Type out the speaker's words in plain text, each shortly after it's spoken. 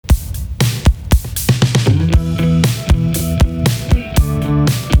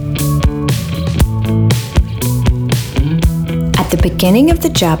the beginning of the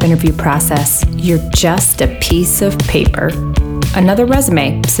job interview process, you're just a piece of paper. Another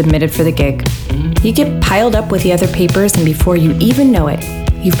resume submitted for the gig. You get piled up with the other papers, and before you even know it,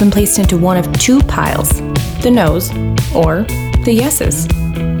 you've been placed into one of two piles, the no's or the yeses.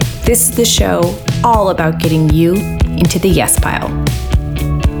 This is the show all about getting you into the yes pile.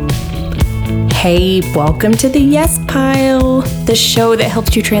 Hey, welcome to the Yes Pile, the show that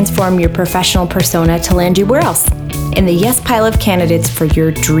helps you transform your professional persona to land you where else? In the yes pile of candidates for your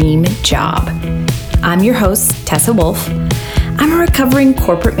dream job. I'm your host, Tessa Wolf. I'm a recovering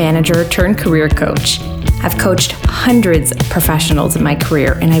corporate manager turned career coach. I've coached hundreds of professionals in my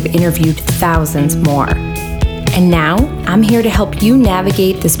career, and I've interviewed thousands more. And now I'm here to help you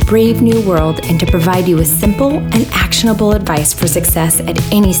navigate this brave new world and to provide you with simple and actionable advice for success at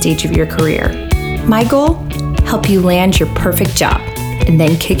any stage of your career. My goal? Help you land your perfect job and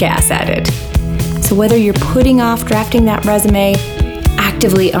then kick ass at it. So whether you're putting off drafting that resume,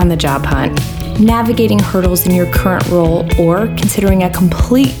 actively on the job hunt, navigating hurdles in your current role, or considering a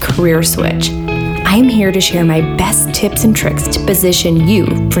complete career switch, I am here to share my best tips and tricks to position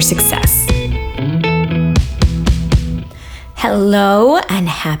you for success. Hello and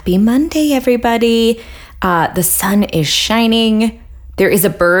happy Monday, everybody. The sun is shining. There is a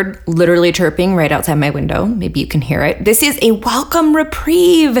bird literally chirping right outside my window. Maybe you can hear it. This is a welcome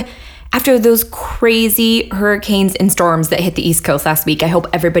reprieve after those crazy hurricanes and storms that hit the East Coast last week. I hope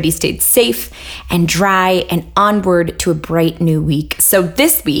everybody stayed safe and dry and onward to a bright new week. So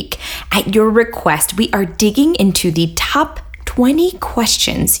this week, at your request, we are digging into the top 20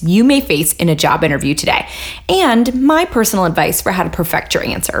 questions you may face in a job interview today, and my personal advice for how to perfect your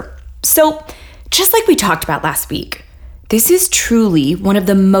answer. So, just like we talked about last week, this is truly one of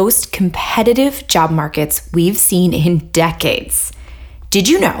the most competitive job markets we've seen in decades. Did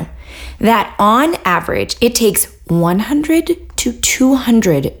you know that on average, it takes 100 to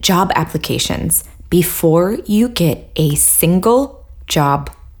 200 job applications before you get a single job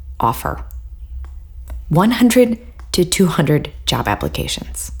offer? 100 to 200 job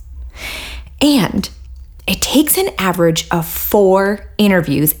applications. And it takes an average of 4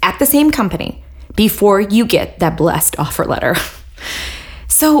 interviews at the same company before you get that blessed offer letter.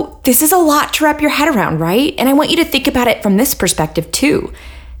 So this is a lot to wrap your head around, right? And I want you to think about it from this perspective too.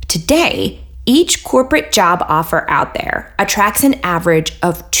 Today, each corporate job offer out there attracts an average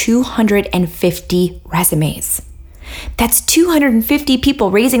of 250 resumes. That's 250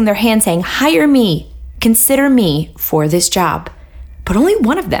 people raising their hand saying, hire me. Consider me for this job, but only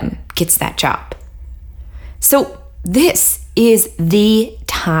one of them gets that job. So this is the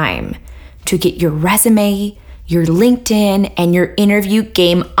time to get your resume, your LinkedIn, and your interview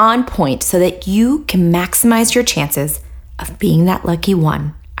game on point so that you can maximize your chances of being that lucky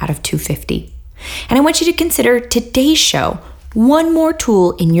one out of 250. And I want you to consider today's show one more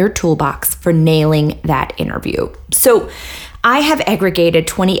tool in your toolbox for nailing that interview. So I have aggregated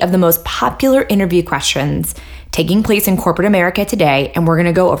 20 of the most popular interview questions taking place in corporate America today, and we're going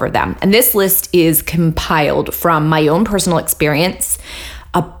to go over them. And this list is compiled from my own personal experience,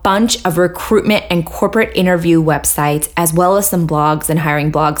 a bunch of recruitment and corporate interview websites, as well as some blogs and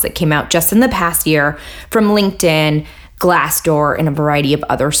hiring blogs that came out just in the past year from LinkedIn, Glassdoor, and a variety of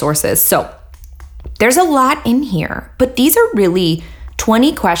other sources. So there's a lot in here, but these are really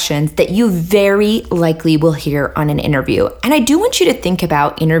 20 questions that you very likely will hear on an interview. And I do want you to think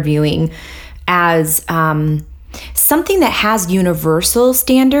about interviewing as something that has universal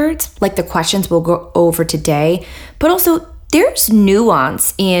standards, like the questions we'll go over today, but also there's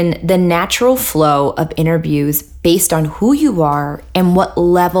nuance in the natural flow of interviews based on who you are and what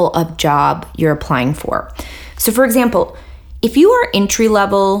level of job you're applying for. So for example, if you are entry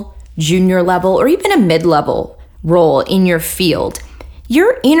level, junior level, or even a mid-level role in your field,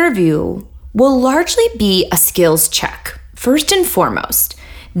 your interview will largely be a skills check. First and foremost,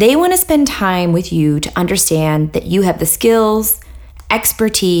 they want to spend time with you to understand that you have the skills,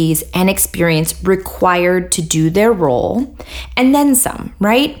 expertise, and experience required to do their role, and then some,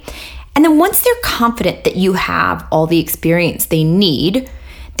 right? And then once they're confident that you have all the experience they need,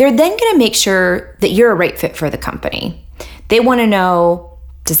 they're then going to make sure that you're a right fit for the company. They want to know,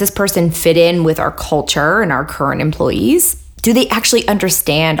 does this person fit in with our culture and our current employees? Do they actually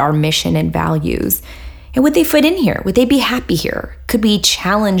understand our mission and values? And would they fit in here? Would they be happy here? Could we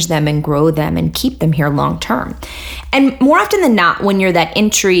challenge them and grow them and keep them here long term? And more often than not, when you're that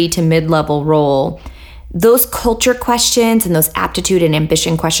entry to mid-level role, those culture questions and those aptitude and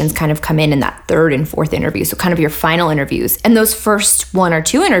ambition questions kind of come in that third and fourth interview. So kind of your final interviews. And those first 1 or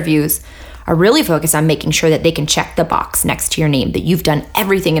 2 interviews are really focused on making sure that they can check the box next to your name, that you've done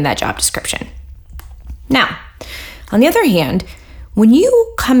everything in that job description. Now, on the other hand, When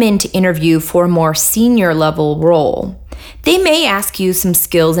you come in to interview for a more senior level role, they may ask you some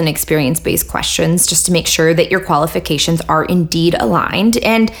skills and experience-based questions just to make sure that your qualifications are indeed aligned.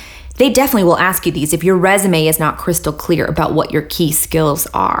 And they definitely will ask you these if your resume is not crystal clear about what your key skills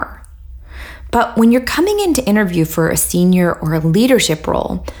are. But when you're coming in to interview for a senior or a leadership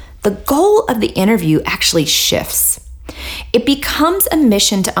role, the goal of the interview actually shifts. It becomes a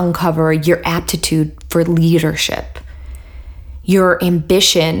mission to uncover your aptitude for leadership, your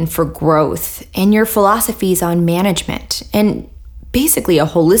ambition for growth, and your philosophies on management, and basically a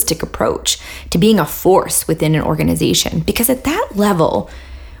holistic approach to being a force within an organization. Because at that level,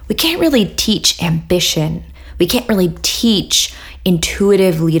 we can't really teach ambition. We can't really teach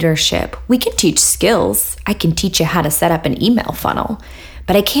intuitive leadership. We can teach skills. I can teach you how to set up an email funnel,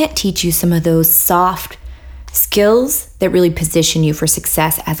 but I can't teach you some of those soft skills that really position you for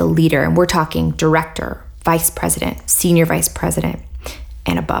success as a leader. And we're talking director, vice president, senior vice president,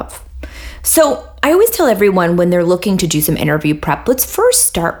 and above. So I always tell everyone when they're looking to do some interview prep, let's first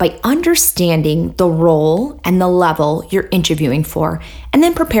start by understanding the role and the level you're interviewing for, and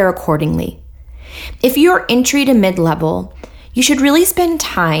then prepare accordingly. If you're entry to mid-level, you should really spend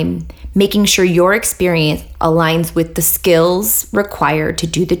time making sure your experience aligns with the skills required to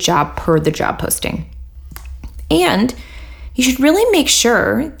do the job per the job posting. And you should really make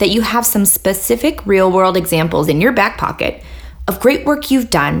sure that you have some specific real-world examples in your back pocket of great work you've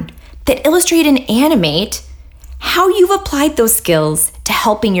done that illustrate and animate how you've applied those skills to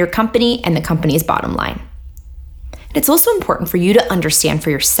helping your company and the company's bottom line. And it's also important for you to understand for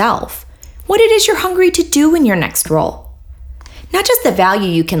yourself what it is you're hungry to do in your next role. Not just the value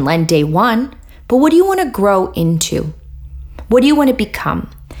you can lend day one, but what do you want to grow into? What do you want to become?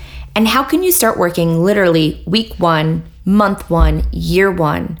 And how can you start working literally week one, month one, year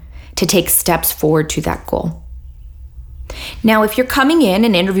one to take steps forward to that goal? Now, if you're coming in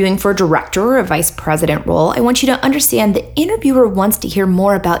and interviewing for a director or a vice president role, I want you to understand the interviewer wants to hear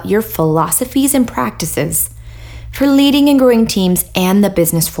more about your philosophies and practices for leading and growing teams and the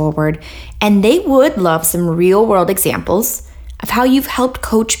business forward. And they would love some real-world examples of how you've helped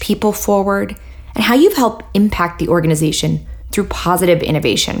coach people forward and how you've helped impact the organization through positive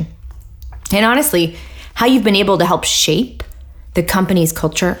innovation. And honestly, how you've been able to help shape the company's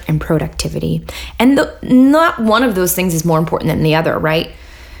culture and productivity. And not one of those things is more important than the other, right?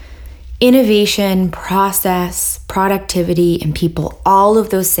 Innovation, process, productivity, and people, all of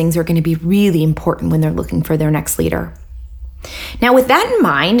those things are going to be really important when they're looking for their next leader. Now, with that in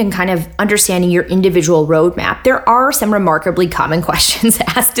mind and kind of understanding your individual roadmap, there are some remarkably common questions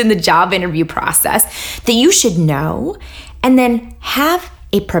asked in the job interview process that you should know and then have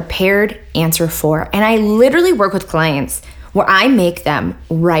a prepared answer for. And I literally work with clients where I make them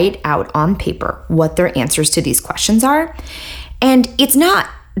write out on paper what their answers to these questions are. And it's not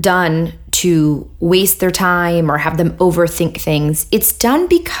done to waste their time or have them overthink things. It's done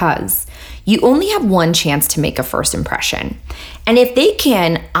because you only have one chance to make a first impression. And if they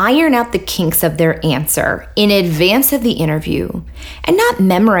can iron out the kinks of their answer in advance of the interview and not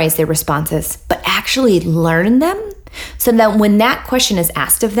memorize their responses, but actually learn them, so that when that question is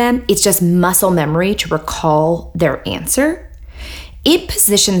asked of them, it's just muscle memory to recall their answer, it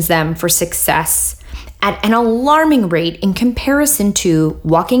positions them for success at an alarming rate in comparison to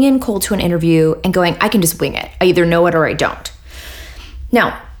walking in cold to an interview and going, I can just wing it. I either know it or I don't.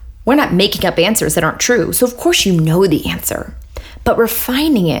 Now, we're not making up answers that aren't true, so of course you know the answer, but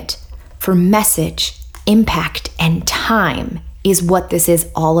refining it for message, impact, and time is what this is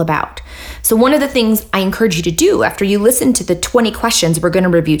all about. So one of the things I encourage you to do after you listen to the 20 questions we're going to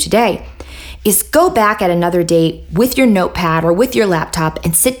review today is go back at another date with your notepad or with your laptop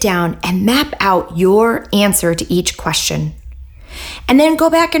and sit down and map out your answer to each question. And then go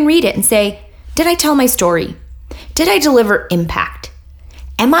back and read it and say, did I tell my story? Did I deliver impact?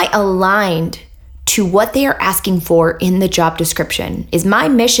 Am I aligned to what they are asking for in the job description? Is my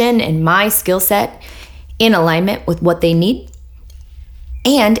mission and my skill set in alignment with what they need?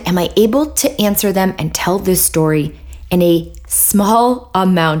 And am I able to answer them and tell this story in a small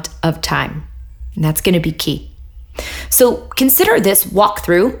amount of time? And that's going to be key. So consider this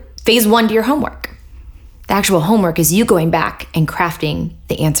walkthrough phase 1 to your homework. The actual homework is you going back and crafting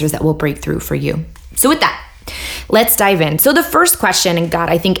the answers that will break through for you. So with that, let's dive in. So the first question, and God,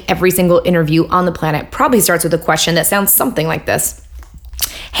 I think every single interview on the planet probably starts with a question that sounds something like this.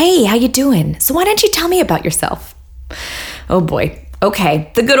 Hey, how you doing? So why don't you tell me about yourself? Oh boy.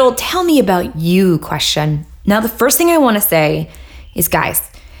 Okay, the good old tell me about you question. Now, the first thing I want to say is, guys,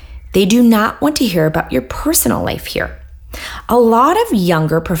 they do not want to hear about your personal life here. A lot of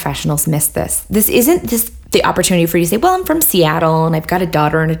younger professionals miss this. This isn't this the opportunity for you to say, well, I'm from Seattle and I've got a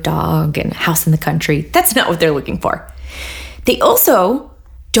daughter and a dog and a house in the country. That's not what they're looking for. They also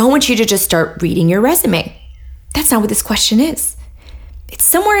don't want you to just start reading your resume. That's not what this question is. It's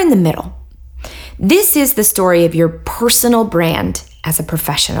somewhere in the middle. This is the story of your personal brand as a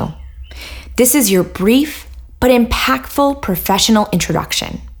professional. This is your brief but impactful professional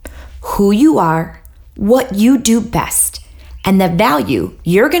introduction. Who you are, what you do best, and the value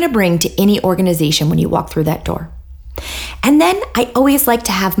you're going to bring to any organization when you walk through that door. And then I always like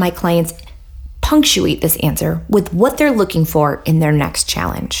to have my clients punctuate this answer with what they're looking for in their next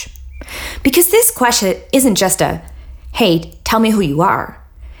challenge. Because this question isn't just a, hey, tell me who you are.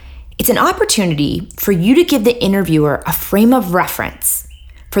 It's an opportunity for you to give the interviewer a frame of reference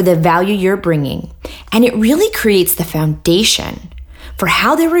for the value you're bringing, and it really creates the foundation for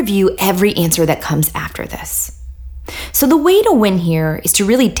how they review every answer that comes after this. So the way to win here is to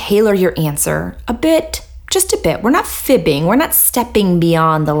really tailor your answer a bit, just a bit. We're not fibbing, we're not stepping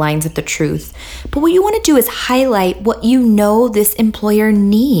beyond the lines of the truth, but what you want to do is highlight what you know this employer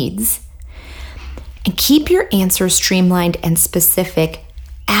needs and keep your answer streamlined and specific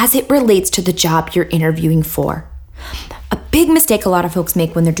as it relates to the job you're interviewing for. A big mistake a lot of folks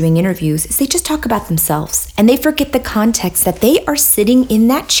make when they're doing interviews is they just talk about themselves and they forget the context that they are sitting in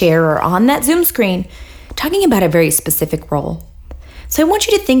that chair or on that Zoom screen talking about a very specific role. So I want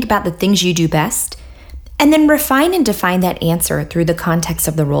you to think about the things you do best and then refine and define that answer through the context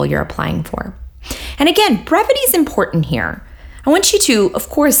of the role you're applying for. And again, brevity is important here. I want you to, of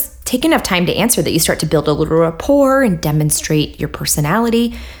course, take enough time to answer that you start to build a little rapport and demonstrate your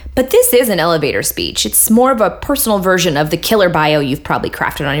personality. But this is an elevator speech. It's more of a personal version of the killer bio you've probably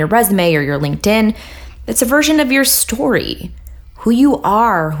crafted on your resume or your LinkedIn. It's a version of your story, who you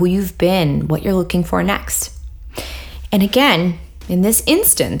are, who you've been, what you're looking for next. And again, in this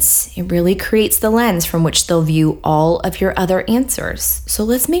instance, it really creates the lens from which they'll view all of your other answers. So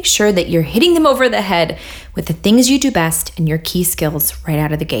let's make sure that you're hitting them over the head with the things you do best and your key skills right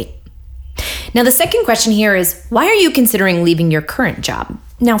out of the gate. Now, the second question here is, why are you considering leaving your current job?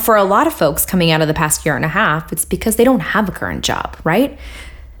 Now, for a lot of folks coming out of the past year and a half, it's because they don't have a current job, right?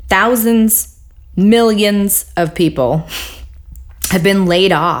 Thousands, millions of people have been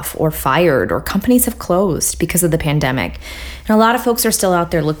laid off or fired, or companies have closed because of the pandemic. And a lot of folks are still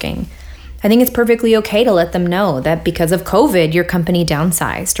out there looking. I think it's perfectly okay to let them know that because of COVID, your company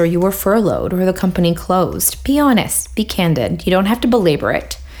downsized, or you were furloughed, or the company closed. Be honest, be candid. You don't have to belabor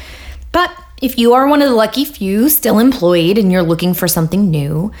it. But if you are one of the lucky few still employed and you're looking for something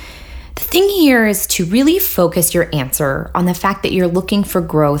new, the thing here is to really focus your answer on the fact that you're looking for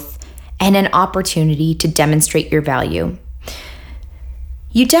growth and an opportunity to demonstrate your value.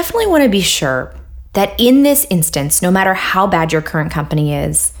 You definitely want to be sure that in this instance, no matter how bad your current company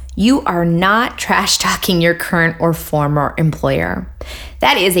is, you are not trash talking your current or former employer.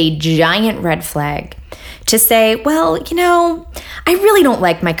 That is a giant red flag. To say, well, I really don't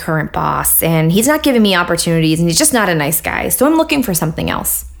like my current boss and he's not giving me opportunities and he's just not a nice guy, so I'm looking for something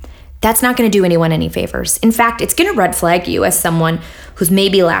else. That's not going to do anyone any favors. In fact, it's going to red flag you as someone who's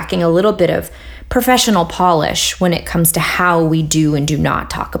maybe lacking a little bit of professional polish when it comes to how we do and do not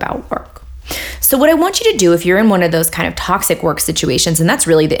talk about work. So what I want you to do if you're in one of those kind of toxic work situations, and that's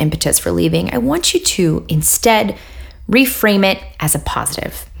really the impetus for leaving, I want you to instead reframe it as a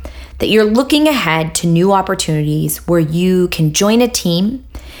positive. That you're looking ahead to new opportunities where you can join a team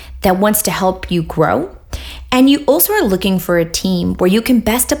that wants to help you grow. And you also are looking for a team where you can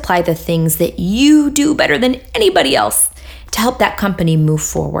best apply the things that you do better than anybody else to help that company move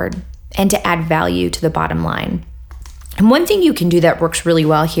forward and to add value to the bottom line. And one thing you can do that works really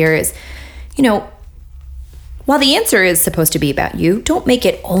well here is, while the answer is supposed to be about you, don't make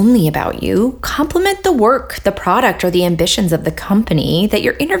it only about you. Complement the work, the product, or the ambitions of the company that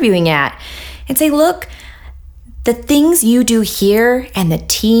you're interviewing at. And say, look, the things you do here and the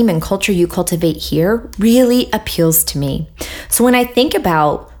team and culture you cultivate here really appeals to me. So when I think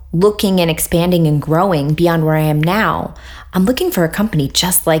about looking and expanding and growing beyond where I am now, I'm looking for a company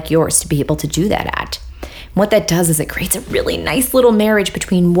just like yours to be able to do that at. What that does is it creates a really nice little marriage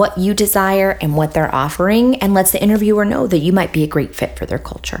between what you desire and what they're offering and lets the interviewer know that you might be a great fit for their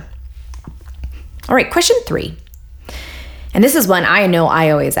culture. All right, question 3. And this is one I know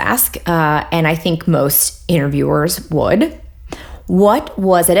I always ask, and I think most interviewers would. What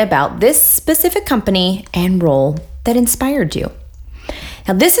was it about this specific company and role that inspired you?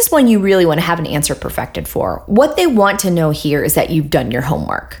 Now, this is one you really want to have an answer perfected for. What they want to know here is that you've done your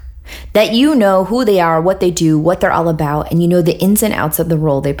homework. That you know who they are, what they do, what they're all about, and you know the ins and outs of the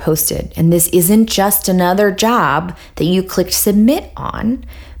role they posted. And this isn't just another job that you clicked submit on,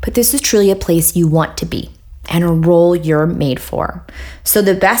 but this is truly a place you want to be. and a role you're made for. So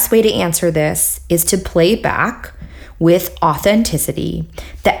the best way to answer this is to play back with authenticity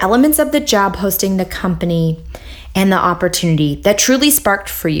the elements of the job hosting the company and the opportunity that truly sparked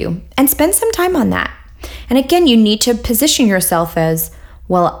for you, and spend some time on that. And again, you need to position yourself as,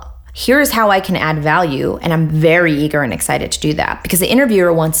 well, here's how I can add value, and I'm very eager and excited to do that, because the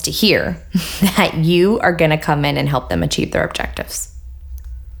interviewer wants to hear that you are going to come in and help them achieve their objectives.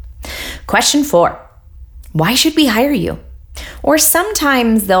 Question 4, why should we hire you? Or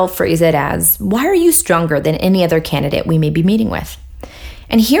sometimes they'll phrase it as, why are you stronger than any other candidate we may be meeting with?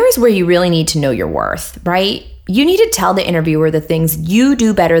 And here is where you really need to know your worth, right? You need to tell the interviewer the things you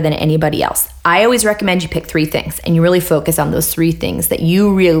do better than anybody else. I always recommend you pick 3 things and you really focus on those 3 things that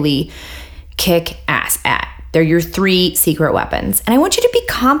you really kick ass at. They're your 3 secret weapons. And I want you to be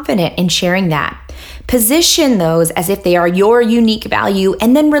confident in sharing that. Position those as if they are your unique value,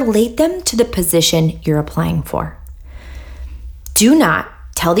 and then relate them to the position you're applying for. Do not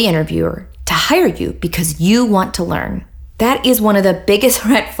tell the interviewer to hire you because you want to learn. That is one of the biggest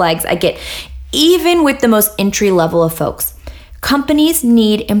red flags I get, even with the most entry level of folks. Companies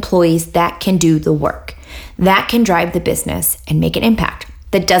need employees that can do the work, that can drive the business and make an impact.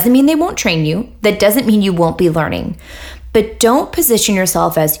 That doesn't mean they won't train you. That doesn't mean you won't be learning. But don't position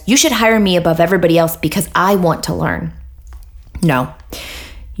yourself as, you should hire me above everybody else because I want to learn. No.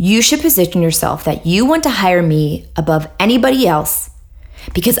 You should position yourself that you want to hire me above anybody else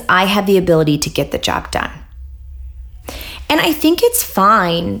because I have the ability to get the job done. And I think it's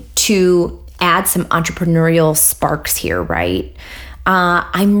fine to add some entrepreneurial sparks here, right?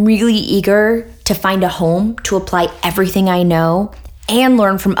 I'm really eager to find a home to apply everything I know and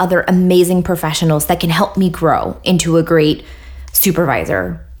learn from other amazing professionals that can help me grow into a great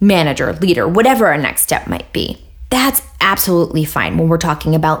supervisor, manager, leader, whatever our next step might be. That's absolutely fine when we're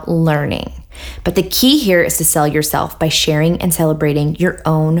talking about learning. But the key here is to sell yourself by sharing and celebrating your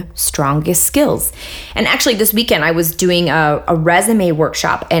own strongest skills. And actually this weekend I was doing a resume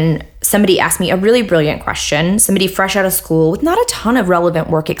workshop, and somebody asked me a really brilliant question, somebody fresh out of school with not a ton of relevant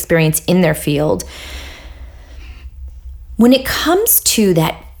work experience in their field. When it comes to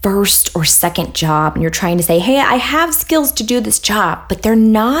that first or second job and you're trying to say, hey, I have skills to do this job, but they're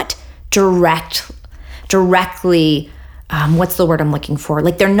not directly, what's the word I'm looking for?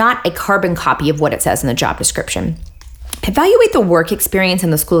 Like, they're not a carbon copy of what it says in the job description. Evaluate the work experience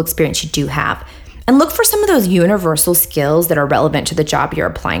and the school experience you do have, and look for some of those universal skills that are relevant to the job you're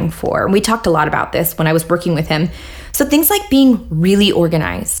applying for. And we talked a lot about this when I was working with him. So things like being really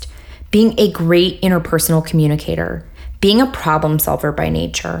organized, being a great interpersonal communicator, being a problem solver by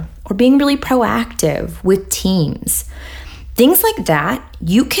nature, or being really proactive with teams. Things like that,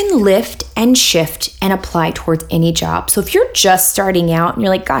 you can lift and shift and apply towards any job. So if you're just starting out and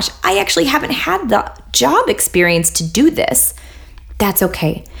you're like, gosh, I actually haven't had the job experience to do this, that's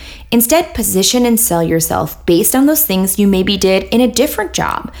okay. Instead, position and sell yourself based on those things you maybe did in a different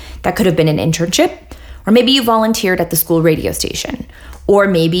job. That could have been an internship, or maybe you volunteered at the school radio station, or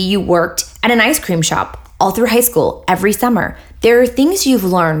maybe you worked at an ice cream shop all through high school every summer. There are things you've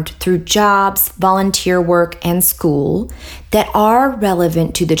learned through jobs, volunteer work, and school that are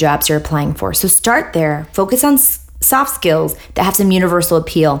relevant to the jobs you're applying for. So start there, focus on soft skills that have some universal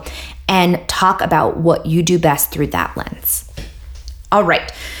appeal, and talk about what you do best through that lens. All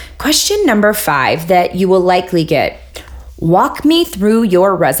right, question number 5 that you will likely get. Walk me through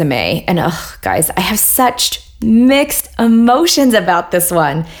your resume. And guys, I have such mixed emotions about this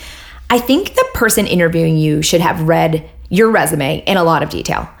one. I think the person interviewing you should have read your resume in a lot of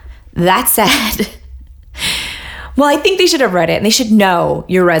detail. That said, well, I think they should have read it and they should know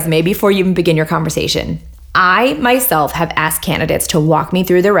your resume before you even begin your conversation. I myself have asked candidates to walk me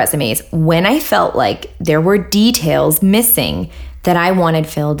through their resumes when I felt like there were details missing that I wanted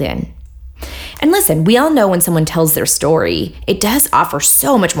filled in. And listen, we all know when someone tells their story, it does offer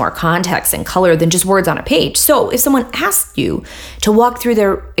so much more context and color than just words on a page. So if someone asks you to walk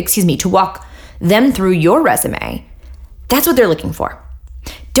them through your resume, that's what they're looking for.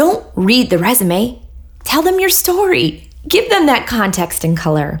 Don't read the resume. Tell them your story. Give them that context and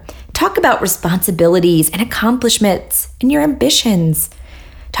color. Talk about responsibilities and accomplishments and your ambitions.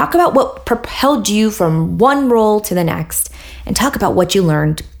 Talk about what propelled you from one role to the next, and talk about what you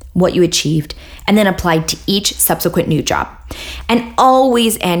learned, what you achieved, and then applied to each subsequent new job. And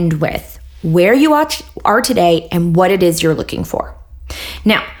always end with where you are today and what it is you're looking for.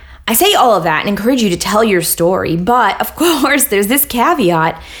 Now, I say all of that and encourage you to tell your story, but of course, there's this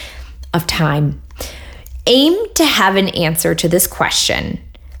caveat of time. Aim to have an answer to this question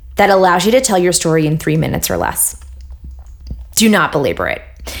that allows you to tell your story in 3 minutes or less. Do not belabor it.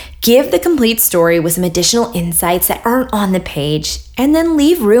 Give the complete story with some additional insights that aren't on the page, and then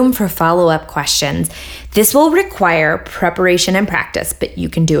leave room for follow-up questions. This will require preparation and practice, but you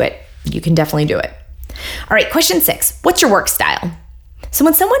can do it. You can definitely do it. All right, question 6. What's your work style? So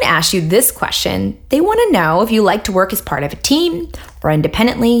when someone asks you this question, they want to know if you like to work as part of a team or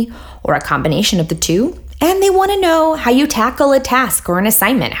independently or a combination of the two. And they want to know how you tackle a task or an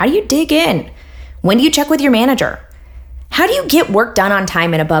assignment. How do you dig in? When do you check with your manager? How do you get work done on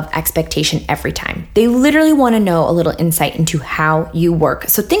time and above expectation every time? They literally want to know a little insight into how you work.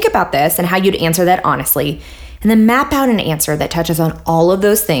 So think about this and how you'd answer that honestly, and then map out an answer that touches on all of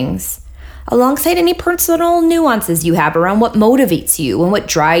those things, alongside any personal nuances you have around what motivates you and what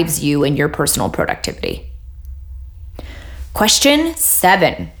drives you in your personal productivity. Question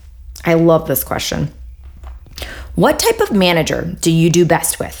 7. I love this question. What type of manager do you do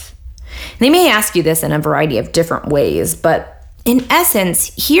best with? They may ask you this in a variety of different ways, but in essence,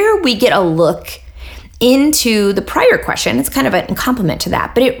 here we get a look into the prior question. It's kind of a complement to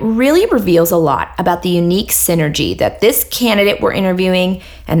that, but it really reveals a lot about the unique synergy that this candidate we're interviewing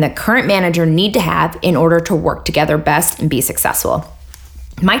and the current manager need to have in order to work together best and be successful.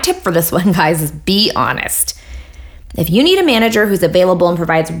 My tip for this one, guys, is be honest. If you need a manager who's available and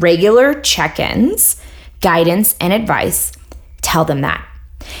provides regular check-ins, guidance, and advice, tell them that.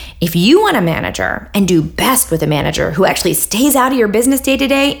 If you want a manager and do best with a manager who actually stays out of your business day to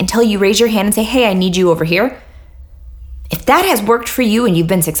day until you raise your hand and say, hey, I need you over here. If that has worked for you and you've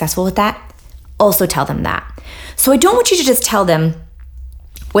been successful with that, also tell them that. So I don't want you to just tell them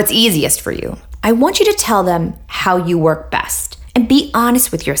what's easiest for you. I want you to tell them how you work best and be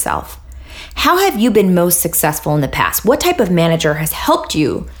honest with yourself. How have you been most successful in the past? What type of manager has helped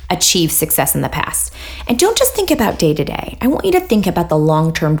you achieve success in the past? And don't just think about day to day. I want you to think about the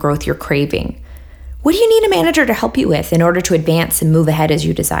long-term growth you're craving. What do you need a manager to help you with in order to advance and move ahead as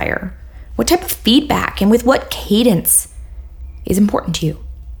you desire? What type of feedback and with what cadence is important to you?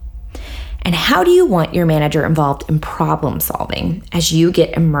 And how do you want your manager involved in problem solving as you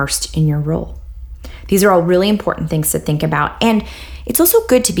get immersed in your role? These are all really important things to think about. And it's also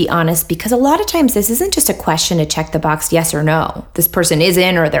good to be honest, because a lot of times this isn't just a question to check the box yes or no. This person is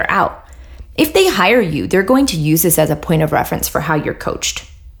in or they're out. If they hire you, they're going to use this as a point of reference for how you're coached.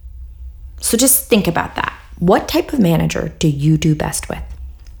 So just think about that. What type of manager do you do best with?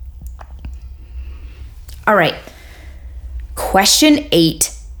 All right. Question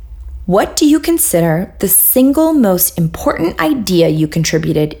 8. What do you consider the single most important idea you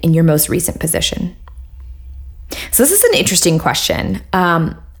contributed in your most recent position? So this is an interesting question.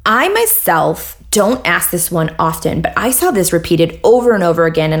 I myself don't ask this one often, but I saw this repeated over and over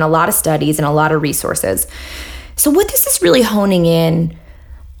again in a lot of studies and a lot of resources. So what this is really honing in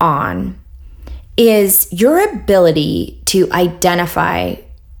on is your ability to identify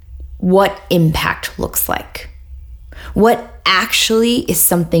what impact looks like. What actually is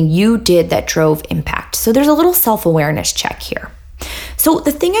something you did that drove impact. So there's a little self-awareness check here. So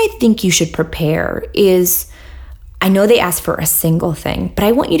the thing I think you should prepare is, I know they asked for a single thing, but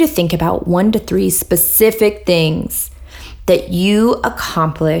I want you to think about 1 to 3 specific things that you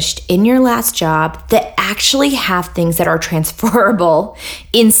accomplished in your last job that actually have things that are transferable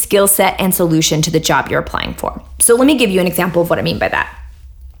in skill set and solution to the job you're applying for. So let me give you an example of what I mean by that.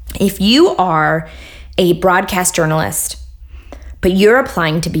 If you are a broadcast journalist, but you're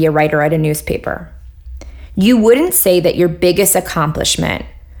applying to be a writer at a newspaper, you wouldn't say that your biggest accomplishment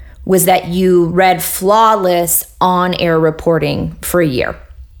was that you read flawless on-air reporting for a year.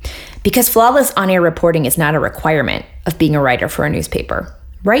 Because flawless on-air reporting is not a requirement of being a writer for a newspaper,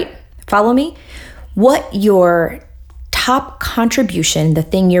 right? Follow me? What your top contribution, the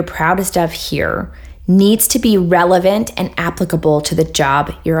thing you're proudest of here, needs to be relevant and applicable to the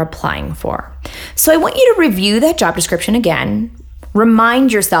job you're applying for. So I want you to review that job description again,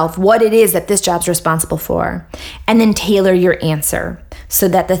 remind yourself what it is that this job's responsible for, and then tailor your answer so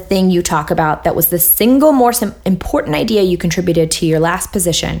that the thing you talk about that was the single most important idea you contributed to your last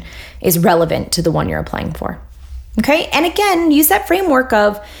position is relevant to the one you're applying for. Okay? And again, use that framework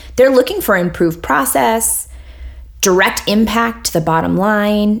of they're looking for improved process, direct impact to the bottom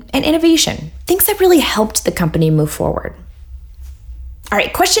line, and innovation. Things that really helped the company move forward. All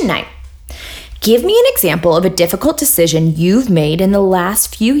right, question 9. Give me an example of a difficult decision you've made in the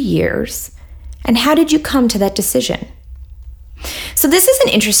last few years, and how did you come to that decision? So this is an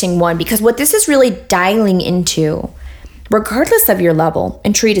interesting one because what this is really dialing into, regardless of your level,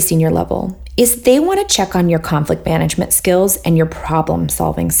 entry to senior level, is they want to check on your conflict management skills and your problem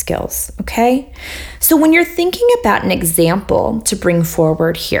solving skills, okay? So when you're thinking about an example to bring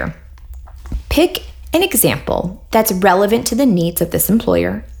forward here, pick an example that's relevant to the needs of this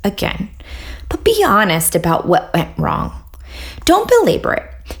employer again, but be honest about what went wrong. Don't belabor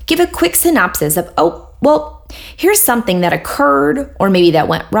it. Give a quick synopsis of, here's something that occurred or maybe that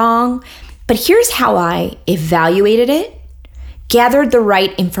went wrong, but here's how I evaluated it, gathered the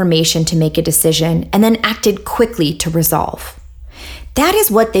right information to make a decision, and then acted quickly to resolve. That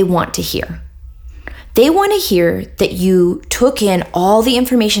is what they want to hear. They want to hear that you took in all the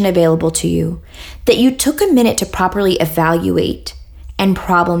information available to you, that you took a minute to properly evaluate and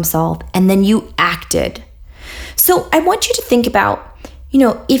problem solve, and then you acted. So I want you to think about,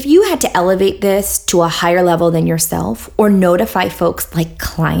 if you had to elevate this to a higher level than yourself or notify folks like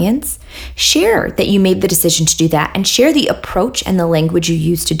clients, share that you made the decision to do that and share the approach and the language you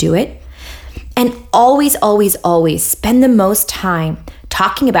used to do it. And always, always, always spend the most time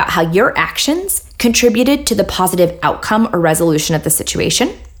talking about how your actions contributed to the positive outcome or resolution of the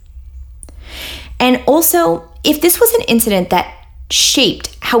situation. And also, if this was an incident that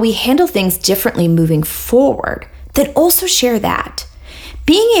shaped how we handle things differently moving forward, then also share that.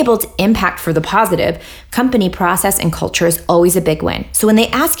 Being able to impact for the positive company process and culture is always a big win. So when they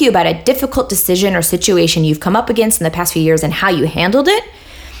ask you about a difficult decision or situation you've come up against in the past few years and how you handled it,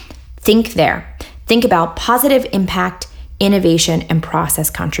 think there. Think about positive impact, innovation, and process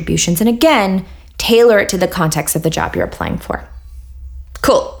contributions. And again, tailor it to the context of the job you're applying for.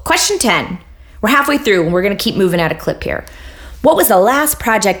 Cool. Question 10. We're halfway through and we're going to keep moving at a clip here. What was the last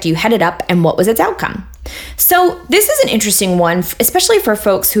project you headed up and what was its outcome? So this is an interesting one, especially for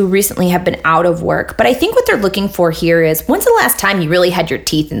folks who recently have been out of work. But I think what they're looking for here is, when's the last time you really had your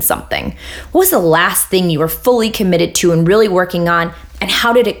teeth in something? What was the last thing you were fully committed to and really working on, and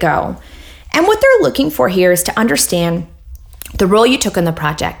how did it go? And what they're looking for here is to understand the role you took in the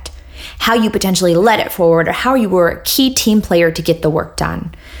project, how you potentially led it forward, or how you were a key team player to get the work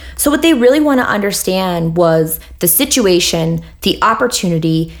done. So what they really want to understand was the situation, the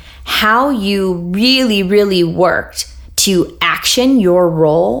opportunity, how you really, really worked to action your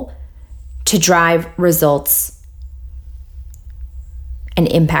role to drive results and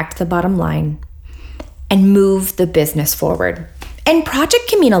impact the bottom line and move the business forward. And project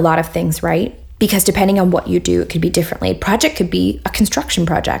can mean a lot of things, right? Because depending on what you do, it could be differently. Project could be a construction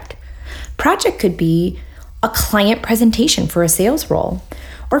project. Project could be a client presentation for a sales role.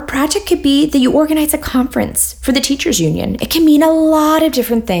 Or project could be that you organize a conference for the teachers union. It can mean a lot of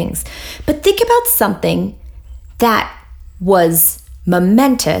different things. But think about something that was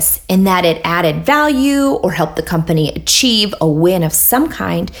momentous in that it added value or helped the company achieve a win of some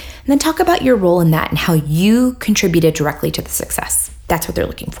kind, and then talk about your role in that and how you contributed directly to the success. That's what they're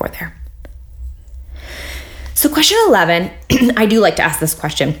looking for there. So question 11, I do like to ask this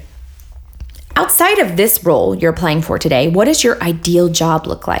question. Outside of this role you're applying for today, what does your ideal job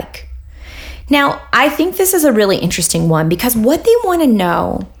look like? Now, I think this is a really interesting one because what they want to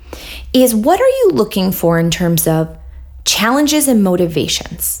know is, what are you looking for in terms of challenges and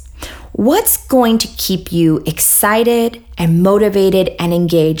motivations? What's going to keep you excited and motivated and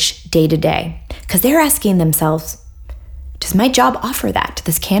engaged day to day? Because they're asking themselves, does my job offer that to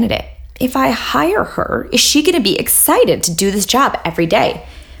this candidate? If I hire her, is she going to be excited to do this job every day?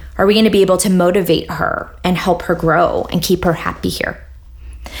 Are we going to be able to motivate her and help her grow and keep her happy here?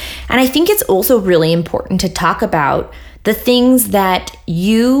 And I think it's also really important to talk about the things that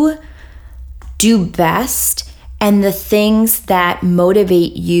you do best and the things that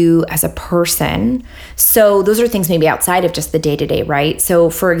motivate you as a person. So those are things maybe outside of just the day-to-day, right? So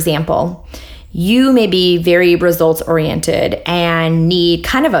for example, you may be very results oriented and need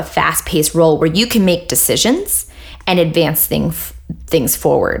kind of a fast-paced role where you can make decisions and advance things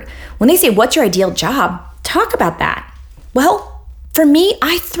forward. When they say, what's your ideal job? Talk about that. Well, for me,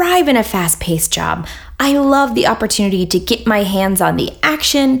 I thrive in a fast-paced job. I love the opportunity to get my hands on the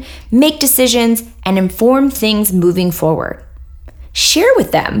action, make decisions, and inform things moving forward. Share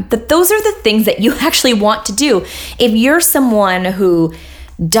with them that those are the things that you actually want to do. If you're someone who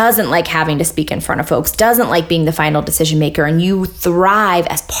doesn't like having to speak in front of folks, doesn't like being the final decision maker, and you thrive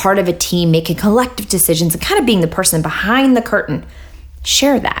as part of a team, making collective decisions and kind of being the person behind the curtain,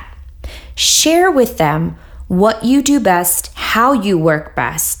 share that. Share with them what you do best, how you work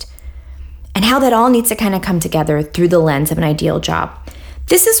best, and how that all needs to kind of come together through the lens of an ideal job.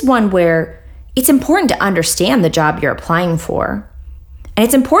 This is one where it's important to understand the job you're applying for. And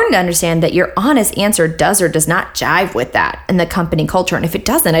it's important to understand that your honest answer does or does not jive with that and the company culture. And if it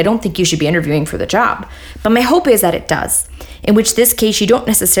doesn't, I don't think you should be interviewing for the job. But my hope is that it does, in which this case, you don't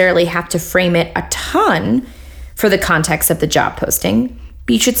necessarily have to frame it a ton for the context of the job posting.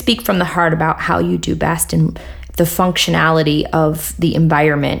 But you should speak from the heart about how you do best and the functionality of the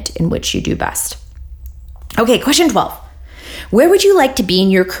environment in which you do best. Okay, question 12. Where would you like to be in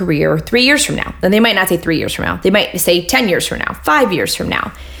your career 3 years from now? Then they might not say 3 years from now. They might say 10 years from now, 5 years from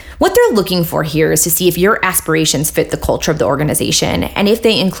now. What they're looking for here is to see if your aspirations fit the culture of the organization and if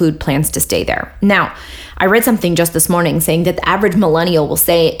they include plans to stay there. Now, I read something just this morning saying that the average millennial will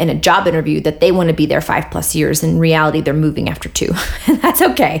say in a job interview that they want to be there 5+ years. In reality, they're moving after 2. And that's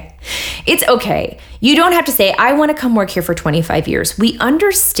okay. It's okay. You don't have to say, I want to come work here for 25 years. We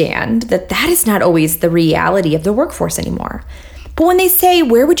understand that that is not always the reality of the workforce anymore. But when they say,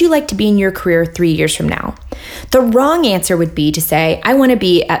 where would you like to be in your career 3 years from now? The wrong answer would be to say, I want to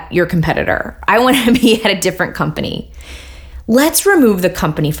be at your competitor. I want to be at a different company. Let's remove the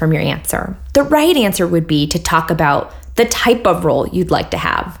company from your answer. The right answer would be to talk about the type of role you'd like to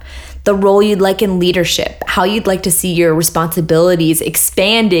have, the role you'd like in leadership, how you'd like to see your responsibilities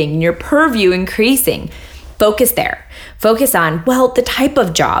expanding, your purview increasing. Focus there. Focus on, well, the type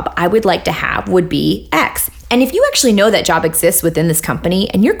of job I would like to have would be X. And if you actually know that job exists within this company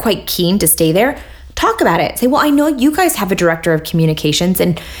and you're quite keen to stay there, talk about it. Say, well, I know you guys have a director of communications,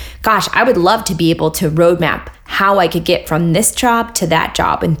 and gosh, I would love to be able to roadmap how I could get from this job to that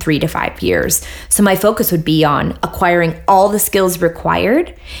job in 3 to 5 years. So my focus would be on acquiring all the skills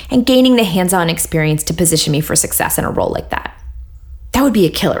required and gaining the hands-on experience to position me for success in a role like that. That would be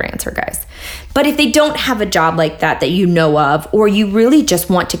a killer answer, guys. But if they don't have a job like that you know of, or you really just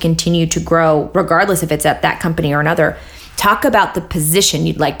want to continue to grow, regardless if it's at that company or another, talk about the position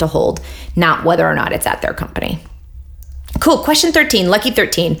you'd like to hold, not whether or not it's at their company. Cool. Question 13, lucky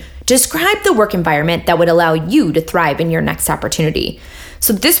 13. Describe the work environment that would allow you to thrive in your next opportunity.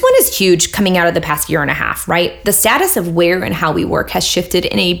 So this one is huge coming out of the past year and a half, right? The status of where and how we work has shifted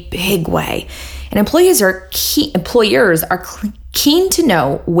in a big way. And employers are keen to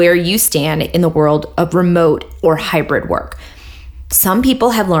know where you stand in the world of remote or hybrid work. Some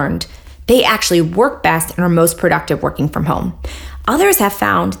people have learned they actually work best and are most productive working from home. Others have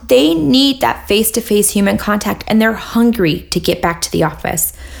found they need that face-to-face human contact and they're hungry to get back to the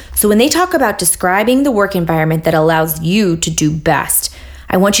office. So when they talk about describing the work environment that allows you to do best,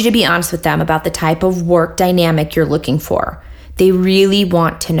 I want you to be honest with them about the type of work dynamic you're looking for. They really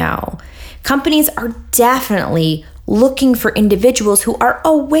want to know. Companies are definitely looking for individuals who are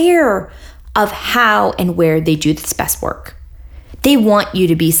aware of how and where they do this best work. They want you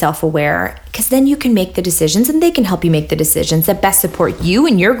to be self-aware because then you can make the decisions and they can help you make the decisions that best support you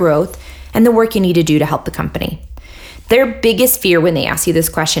and your growth and the work you need to do to help the company. Their biggest fear when they ask you this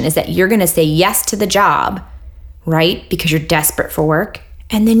question is that you're going to say yes to the job, right? Because you're desperate for work,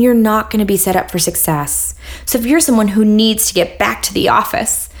 and then you're not going to be set up for success. So if you're someone who needs to get back to the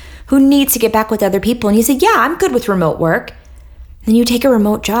office, who needs to get back with other people, and you say, yeah, I'm good with remote work, then you take a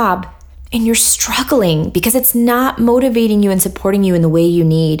remote job and you're struggling because it's not motivating you and supporting you in the way you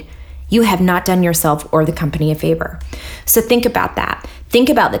need, you have not done yourself or the company a favor. So think about that. Think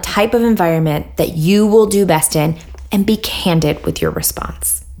about the type of environment that you will do best in and be candid with your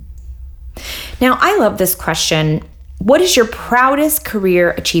response. Now, I love this question. What is your proudest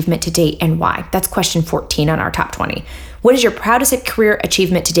career achievement to date and why? That's question 14 on our top 20. What is your proudest career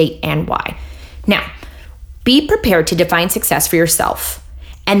achievement to date and why? Now, be prepared to define success for yourself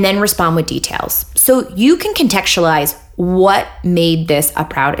and then respond with details so you can contextualize what made this a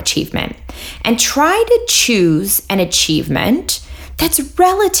proud achievement and try to choose an achievement that's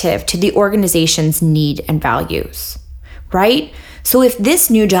relative to the organization's need and values, right? So if this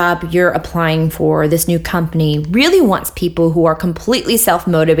new job you're applying for, this new company really wants people who are completely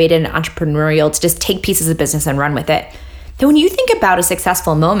self-motivated and entrepreneurial to just take pieces of business and run with it, then when you think about a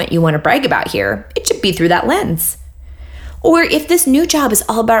successful moment you want to brag about here, it should be through that lens. Or if this new job is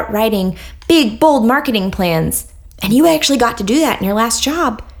all about writing big, bold marketing plans, and you actually got to do that in your last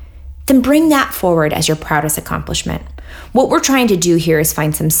job, then bring that forward as your proudest accomplishment. What we're trying to do here is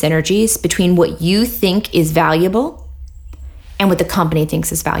find some synergies between what you think is valuable and what the company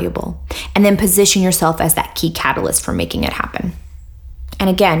thinks is valuable, and then position yourself as that key catalyst for making it happen. And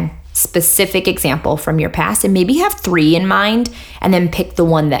again, specific example from your past, and maybe have 3 in mind, and then pick the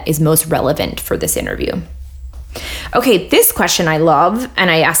one that is most relevant for this interview. Okay, this question I love, and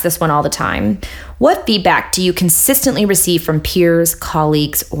I ask this one all the time. What feedback do you consistently receive from peers,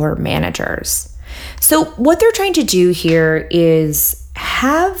 colleagues, or managers? So what they're trying to do here is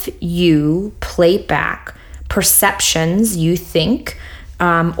have you play back perceptions you think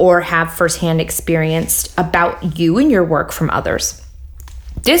or have firsthand experienced about you and your work from others.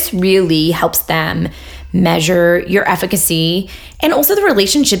 This really helps them measure your efficacy and also the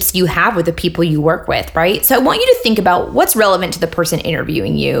relationships you have with the people you work with, right? So I want you to think about what's relevant to the person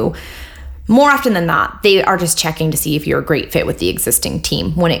interviewing you. More often than not, they are just checking to see if you're a great fit with the existing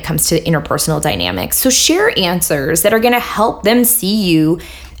team when it comes to interpersonal dynamics. So share answers that are going to help them see you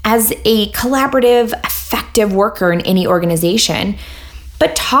as a collaborative, effective worker in any organization.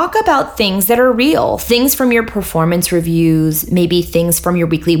 But talk about things that are real, things from your performance reviews, maybe things from your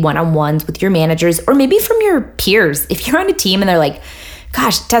weekly one-on-ones with your managers, or maybe from your peers. If you're on a team and they're like,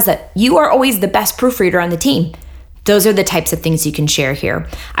 gosh, Tessa, you are always the best proofreader on the team. Those are the types of things you can share here.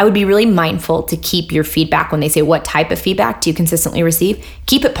 I would be really mindful to keep your feedback when they say, what type of feedback do you consistently receive?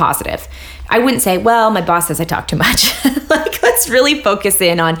 Keep it positive. I wouldn't say, well, my boss says I talk too much. Let's really focus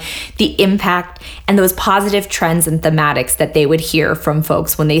in on the impact and those positive trends and thematics that they would hear from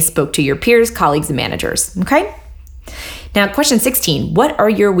folks when they spoke to your peers, colleagues, and managers, okay? Now, question 16, what are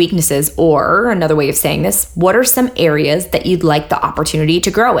your weaknesses? Or another way of saying this, what are some areas that you'd like the opportunity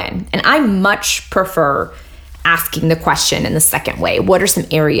to grow in? And I much prefer asking the question in the second way. What are some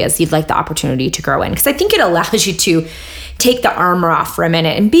areas you'd like the opportunity to grow in? Because I think it allows you to take the armor off for a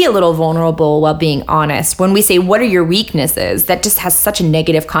minute and be a little vulnerable while being honest. When we say, what are your weaknesses? That just has such a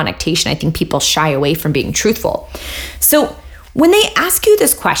negative connotation. I think people shy away from being truthful. So when they ask you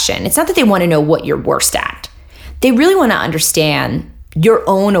this question, it's not that they want to know what you're worst at. They really want to understand your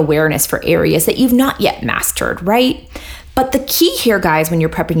own awareness for areas that you've not yet mastered, right? But the key here, guys, when you're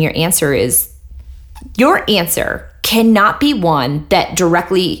prepping your answer is your answer cannot be one that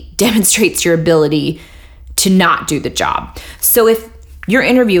directly demonstrates your ability to not do the job. So if you're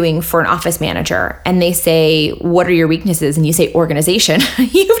interviewing for an office manager and they say, what are your weaknesses? And you say organization,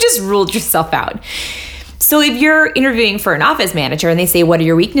 you've just ruled yourself out. So if you're interviewing for an office manager and they say, what are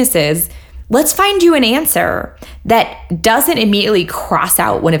your weaknesses? Let's find you an answer that doesn't immediately cross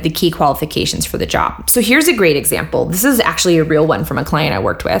out one of the key qualifications for the job. So here's a great example. This is actually a real one from a client I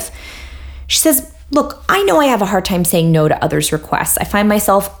worked with. She says, look, I know I have a hard time saying no to others' requests. I find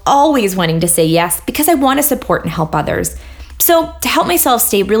myself always wanting to say yes because I want to support and help others. So to help myself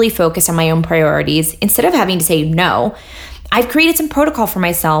stay really focused on my own priorities, instead of having to say no, I've created some protocol for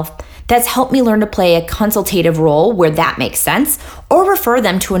myself that's helped me learn to play a consultative role where that makes sense, or refer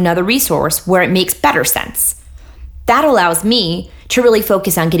them to another resource where it makes better sense. That allows me to really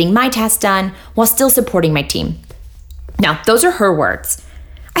focus on getting my tasks done while still supporting my team. Now, those are her words.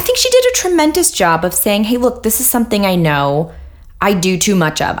 I think she did a tremendous job of saying, hey, look, this is something I know I do too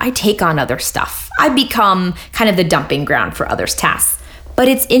much of. I take on other stuff. I become kind of the dumping ground for others' tasks. But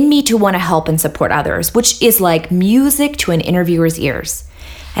it's in me to want to help and support others, which is like music to an interviewer's ears.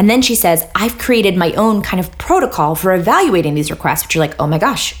 And then she says, I've created my own kind of protocol for evaluating these requests, which you're like, oh my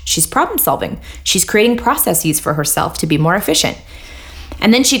gosh, she's problem solving. She's creating processes for herself to be more efficient.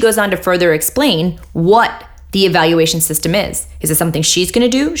 And then she goes on to further explain what the evaluation system is. Is it something she's going to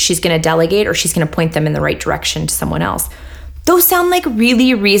do, she's going to delegate, or she's going to point them in the right direction to someone else? Those sound like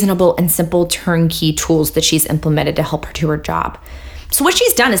really reasonable and simple turnkey tools that she's implemented to help her do her job. So what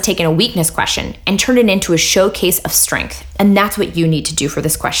she's done is taken a weakness question and turned it into a showcase of strength. And that's what you need to do for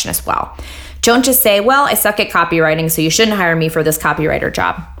this question as well. Don't just say, well, I suck at copywriting, so you shouldn't hire me for this copywriter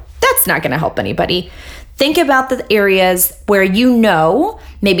job. That's not going to help anybody. Think about the areas where you know,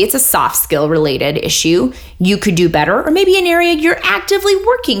 maybe it's a soft skill related issue, you could do better, or maybe an area you're actively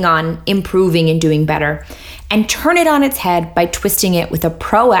working on improving and doing better. And turn it on its head by twisting it with a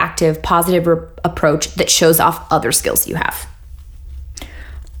proactive, positive approach that shows off other skills you have.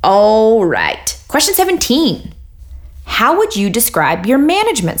 All right, question 17. How would you describe your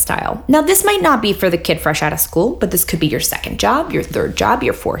management style? Now, this might not be for the kid fresh out of school, but this could be your second job, your third job,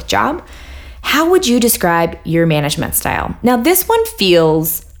 your fourth job. How would you describe your management style? Now, this one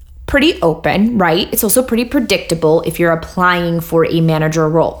feels pretty open, right? It's also pretty predictable if you're applying for a manager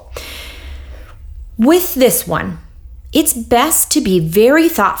role. With this one, it's best to be very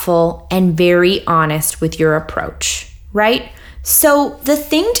thoughtful and very honest with your approach, right? So the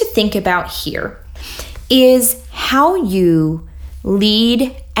thing to think about here is how you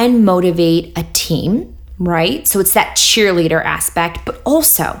lead and motivate a team, right? So it's that cheerleader aspect, but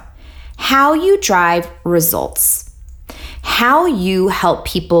also how you drive results, how you help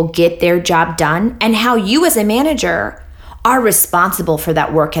people get their job done, and how you as a manager are responsible for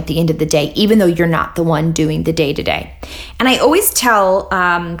that work at the end of the day, even though you're not the one doing the day-to-day. And I always tell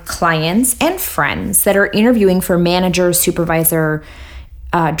clients and friends that are interviewing for manager, supervisor,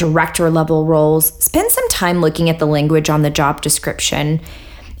 director level roles, spend some time looking at the language on the job description.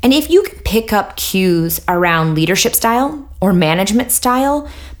 And if you can pick up cues around leadership style or management style,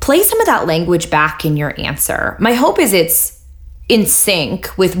 play some of that language back in your answer. My hope is it's in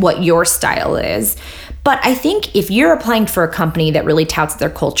sync with what your style is, But I think if you're applying for a company that really touts their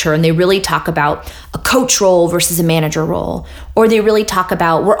culture and they really talk about a coach role versus a manager role, or they really talk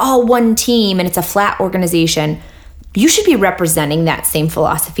about we're all one team and it's a flat organization, you should be representing that same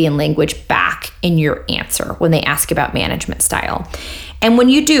philosophy and language back in your answer when they ask about management style. And when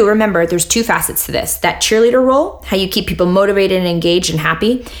you do, remember, there's two facets to this. That cheerleader role, how you keep people motivated and engaged and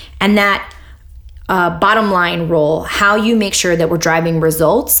happy, and that bottom line role, how you make sure that we're driving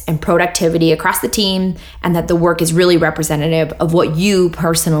results and productivity across the team and that the work is really representative of what you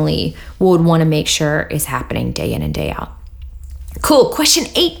personally would want to make sure is happening day in and day out. Cool. Question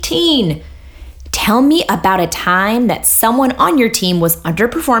 18. Tell me about a time that someone on your team was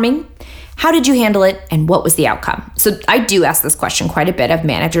underperforming. How did you handle it and what was the outcome? So I do ask this question quite a bit of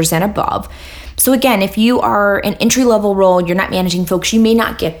managers and above. So again, if you are an entry-level role, you're not managing folks, you may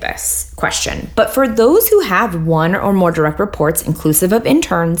not get this question. But for those who have one or more direct reports, inclusive of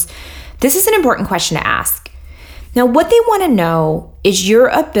interns, this is an important question to ask. Now, what they want to know is your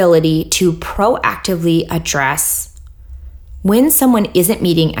ability to proactively address when someone isn't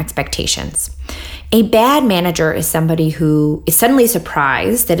meeting expectations. A bad manager is somebody who is suddenly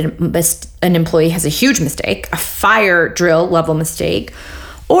surprised that an employee has a huge mistake, a fire drill level mistake,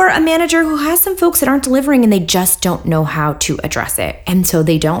 or a manager who has some folks that aren't delivering and they just don't know how to address it, and so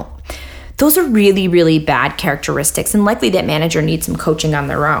they don't. Those are really, really bad characteristics, and likely that manager needs some coaching on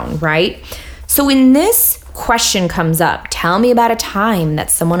their own, right? So when this question comes up, tell me about a time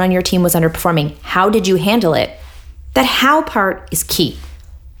that someone on your team was underperforming. How did you handle it? That how part is key.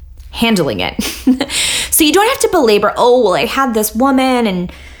 Handling it. So you don't have to belabor, oh, well, I had this woman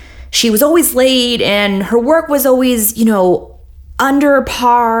and she was always late and her work was always, under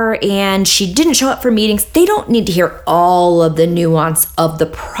par and she didn't show up for meetings. They don't need to hear all of the nuance of the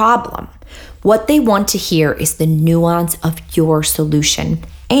problem. What they want to hear is the nuance of your solution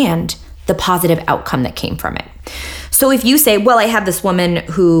and the positive outcome that came from it. So if you say, well, I had this woman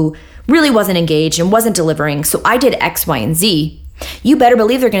who really wasn't engaged and wasn't delivering, so I did X, Y, and Z, you better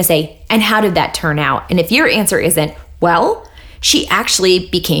believe they're going to say, and how did that turn out? And if your answer isn't, well, she actually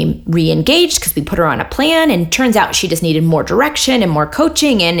became re-engaged because we put her on a plan and turns out she just needed more direction and more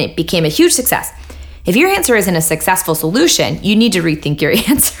coaching and it became a huge success. If your answer isn't a successful solution, you need to rethink your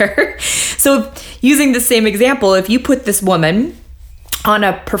answer. So using the same example, if you put this woman on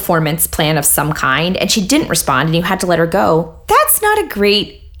a performance plan of some kind and she didn't respond and you had to let her go, that's not a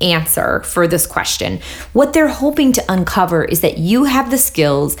great answer for this question. What they're hoping to uncover is that you have the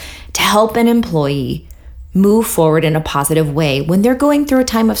skills to help an employee move forward in a positive way when they're going through a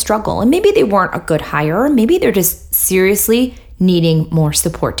time of struggle. And maybe they weren't a good hire, or maybe they're just seriously needing more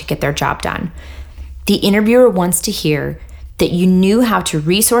support to get their job done. The interviewer wants to hear that you knew how to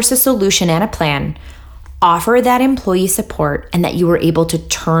resource a solution and a plan, offer that employee support, and that you were able to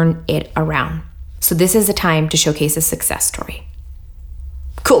turn it around. So this is a time to showcase a success story.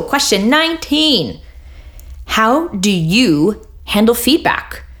 Cool. Question 19. How do you handle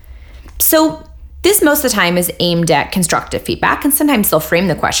feedback? So this most of the time is aimed at constructive feedback, and sometimes they'll frame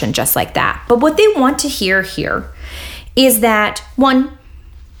the question just like that. But what they want to hear here is that, one,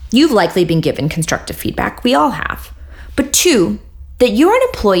 you've likely been given constructive feedback. We all have. But two, that you're an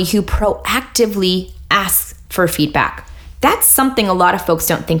employee who proactively asks for feedback. That's something a lot of folks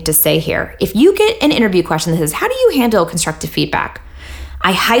don't think to say here. If you get an interview question that says, how do you handle constructive feedback?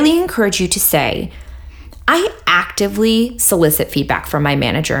 I highly encourage you to say, I actively solicit feedback from my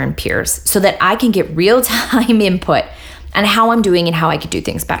manager and peers so that I can get real-time input on how I'm doing and how I could do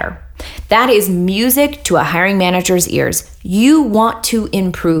things better. That is music to a hiring manager's ears. You want to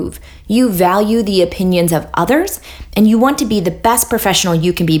improve. You value the opinions of others, and you want to be the best professional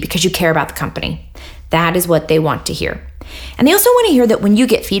you can be because you care about the company. That is what they want to hear. And they also want to hear that when you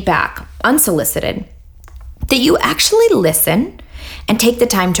get feedback, unsolicited, that you actually listen and take the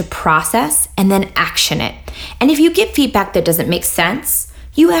time to process and then action it. And if you get feedback that doesn't make sense,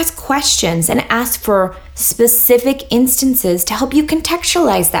 you ask questions and ask for specific instances to help you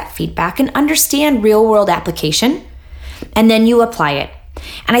contextualize that feedback and understand real-world application, and then you apply it.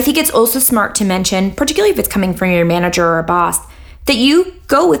 And I think it's also smart to mention, particularly if it's coming from your manager or a boss, that you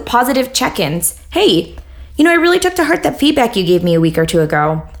go with positive check-ins. Hey, I really took to heart that feedback you gave me a week or two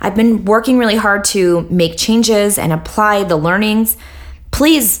ago. I've been working really hard to make changes and apply the learnings.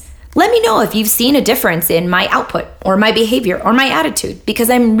 Please let me know if you've seen a difference in my output or my behavior or my attitude, because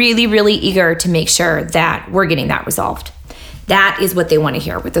I'm really, really eager to make sure that we're getting that resolved. That is what they want to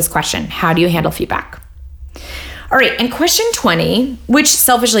hear with this question. How do you handle feedback? All right, and question 20, which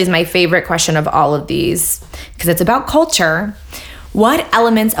selfishly is my favorite question of all of these because it's about culture. What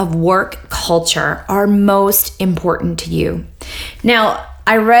elements of work culture are most important to you? Now,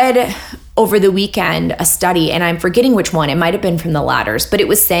 I read over the weekend a study, and I'm forgetting which one, it might have been from the Ladders, but it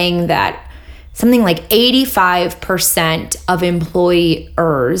was saying that something like 85% of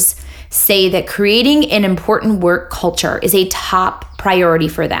employers say that creating an important work culture is a top priority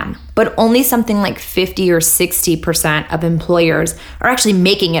for them, but only something like 50 or 60% of employers are actually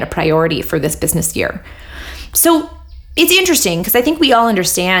making it a priority for this business year. So it's interesting because I think we all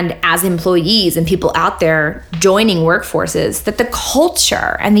understand as employees and people out there joining workforces that the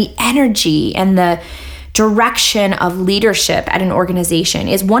culture and the energy and the direction of leadership at an organization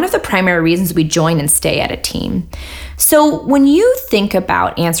is one of the primary reasons we join and stay at a team. So when you think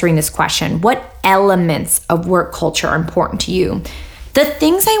about answering this question, what elements of work culture are important to you? The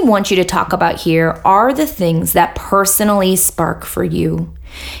things I want you to talk about here are the things that personally spark for you.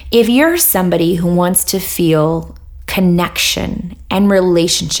 If you're somebody who wants to feel connection and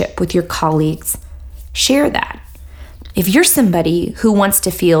relationship with your colleagues, share that. If you're somebody who wants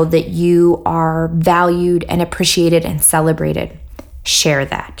to feel that you are valued and appreciated and celebrated, share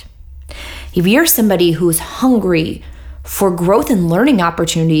that. If you're somebody who's hungry for growth and learning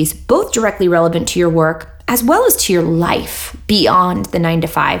opportunities, both directly relevant to your work as well as to your life beyond the 9 to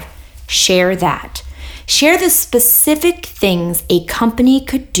 5, share that. Share the specific things a company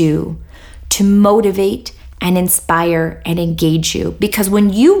could do to motivate and inspire and engage you. Because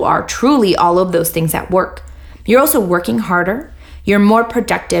when you are truly all of those things at work, you're also working harder, you're more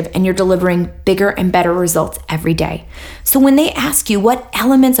productive, and you're delivering bigger and better results every day. So when they ask you what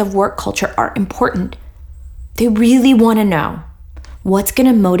elements of work culture are important, they really want to know what's going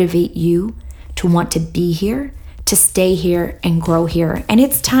to motivate you to want to be here, to stay here, and grow here. And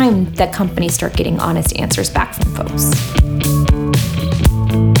it's time that companies start getting honest answers back from folks.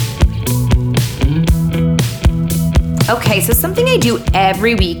 Okay, so something I do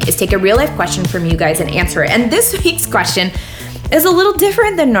every week is take a real life question from you guys and answer it. And this week's question is a little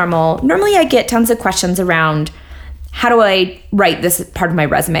different than normal. Normally I get tons of questions around how do I write this part of my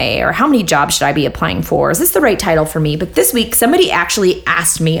resume, or how many jobs should I be applying for? Is this the right title for me? But this week somebody actually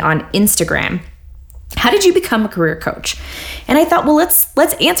asked me on Instagram, how did you become a career coach? And I thought, well, let's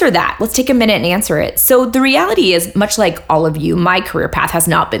answer that. Let's take a minute and answer it. So the reality is, much like all of you, my career path has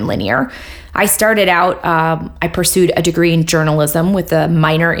not been linear. I started out, I pursued a degree in journalism with a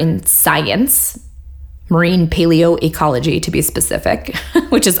minor in science, marine paleoecology to be specific,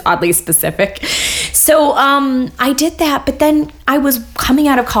 which is oddly specific. So I did that, but then I was coming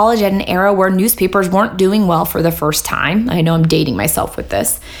out of college at an era where newspapers weren't doing well for the first time. I know I'm dating myself with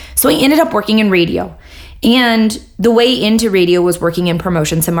this. So I ended up working in radio. And the way into radio was working in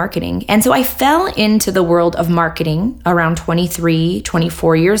promotions and marketing. And so I fell into the world of marketing around 23,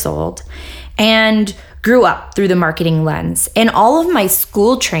 24 years old, and grew up through the marketing lens. And all of my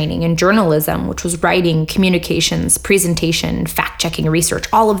school training in journalism, which was writing, communications, presentation, fact-checking, research,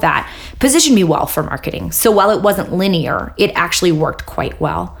 all of that positioned me well for marketing. So while it wasn't linear, it actually worked quite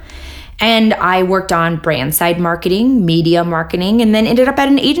well. And I worked on brand side marketing, media marketing, and then ended up at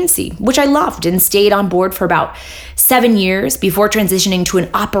an agency, which I loved, and stayed on board for about 7 years before transitioning to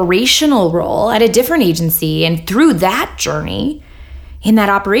an operational role at a different agency. And through that journey, in that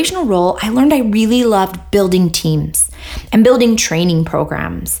operational role, I learned I really loved building teams and building training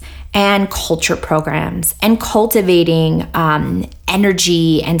programs and culture programs and cultivating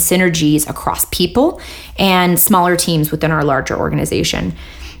energy and synergies across people and smaller teams within our larger organization.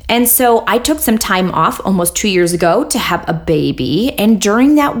 And so I took some time off almost 2 years ago to have a baby. And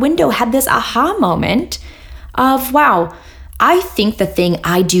during that window, had this aha moment of, wow, I think the thing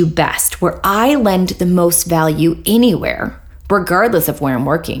I do best, where I lend the most value anywhere, regardless of where I'm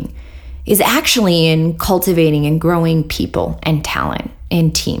working, is actually in cultivating and growing people and talent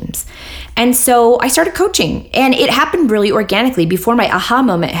in teams. And so I started coaching, and it happened really organically. Before my aha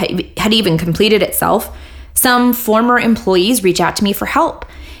moment had even completed itself, some former employees reached out to me for help.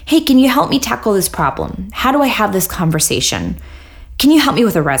 Hey, can you help me tackle this problem? How do I have this conversation? Can you help me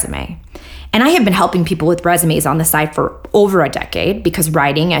with a resume? And I have been helping people with resumes on the side for over a decade, because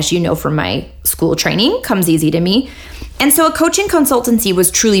writing, as you know from my school training, comes easy to me. And so a coaching consultancy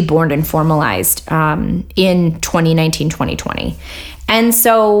was truly born and formalized in 2019, 2020. And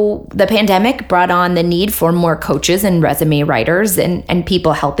so the pandemic brought on the need for more coaches and resume writers and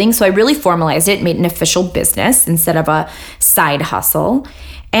people helping. So I really formalized it, made an official business instead of a side hustle.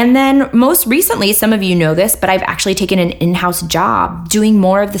 And then most recently, some of you know this, but I've actually taken an in-house job doing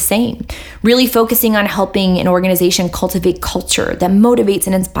more of the same, really focusing on helping an organization cultivate culture that motivates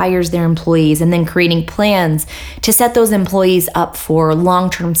and inspires their employees, and then creating plans to set those employees up for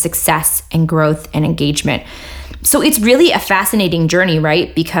long-term success and growth and engagement. So it's really a fascinating journey,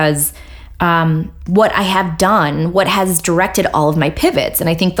 right? Because what I have done, what has directed all of my pivots. And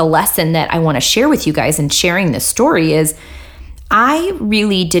I think the lesson that I want to share with you guys in sharing this story is I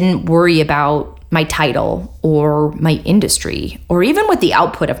really didn't worry about my title or my industry or even what the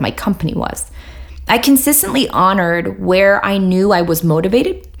output of my company was. I consistently honored where I knew I was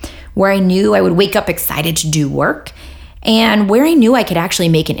motivated, where I knew I would wake up excited to do work, and where I knew I could actually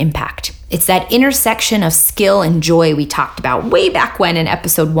make an impact. It's that intersection of skill and joy we talked about way back when in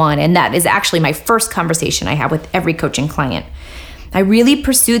episode 1, and that is actually my first conversation I have with every coaching client. I really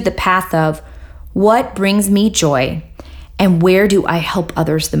pursued the path of what brings me joy and where do I help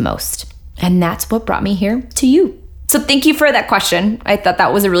others the most? And that's what brought me here to you. So thank you for that question. I thought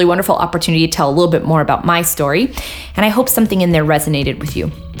that was a really wonderful opportunity to tell a little bit more about my story, and I hope something in there resonated with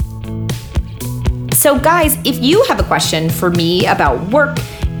you. So guys, if you have a question for me about work,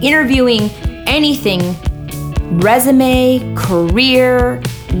 interviewing, anything, resume, career,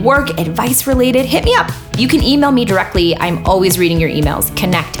 work, advice related, hit me up. You can email me directly. I'm always reading your emails.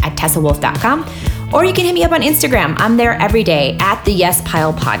 connect@tessawolf.com. Or you can hit me up on Instagram. I'm there every day at the Yes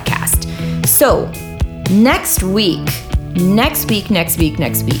Pile Podcast. So next week,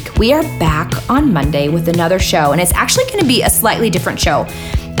 we are back on Monday with another show. And it's actually going to be a slightly different show.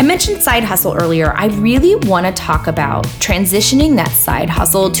 I mentioned side hustle earlier. I really want to talk about transitioning that side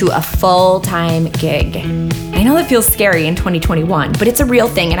hustle to a full-time gig. I know that feels scary in 2021, but it's a real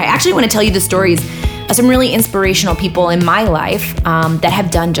thing. And I actually want to tell you the stories of some really inspirational people in my life that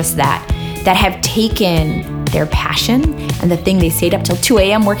have done just that have taken their passion and the thing they stayed up till 2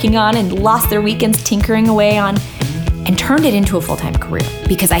 a.m. working on and lost their weekends tinkering away on and turned it into a full-time career,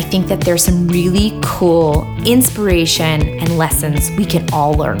 because I think that there's some really cool inspiration and lessons we can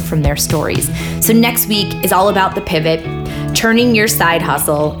all learn from their stories. So next week is all about the pivot, turning your side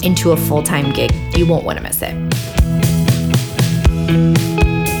hustle into a full-time gig. You won't want to miss it.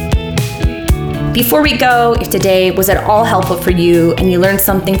 Before we go, if today was at all helpful for you and you learned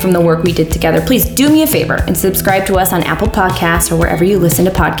something from the work we did together, please do me a favor and subscribe to us on Apple Podcasts or wherever you listen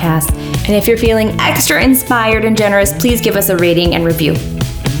to podcasts. And if you're feeling extra inspired and generous, please give us a rating and review.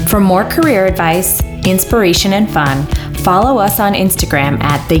 For more career advice, inspiration, and fun, follow us on Instagram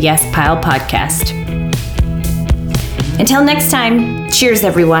at the Yes Pile Podcast. Until next time, cheers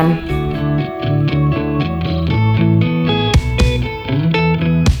everyone.